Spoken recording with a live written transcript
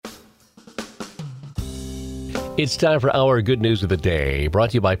It's time for our good news of the day,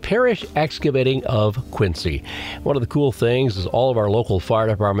 brought to you by Parrish Excavating of Quincy. One of the cool things is all of our local fire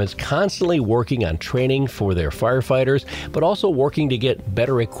departments constantly working on training for their firefighters, but also working to get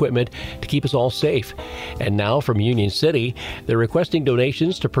better equipment to keep us all safe. And now from Union City, they're requesting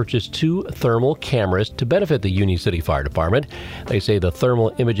donations to purchase 2 thermal cameras to benefit the Union City Fire Department. They say the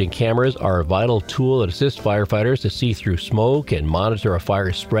thermal imaging cameras are a vital tool that assists firefighters to see through smoke and monitor a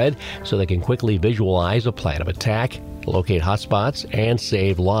fire spread so they can quickly visualize a plan of attack, locate hotspots, and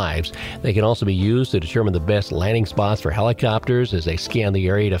save lives. They can also be used to determine the best landing spots for helicopters as they scan the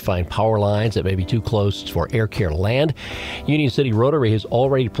area to find power lines that may be too close for air care to land. Union City Rotary has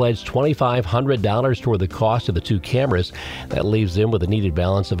already pledged $2,500 toward the cost of the 2 cameras. That leaves them with a needed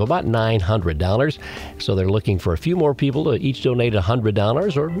balance of about $900. So they're looking for a few more people to each donate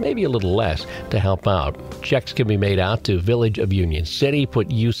 $100 or maybe a little less to help out. Checks can be made out to Village of Union City. Put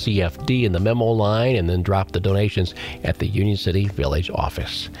UCFD in the memo line and then drop the donations at the Union City Village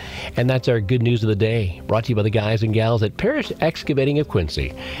office. And that's our good news of the day, brought to you by the guys and gals at Parrish Excavating of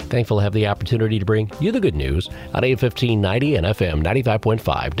Quincy. Thankful to have the opportunity to bring you the good news on AM 1590 and FM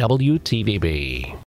 95.5 WTVB.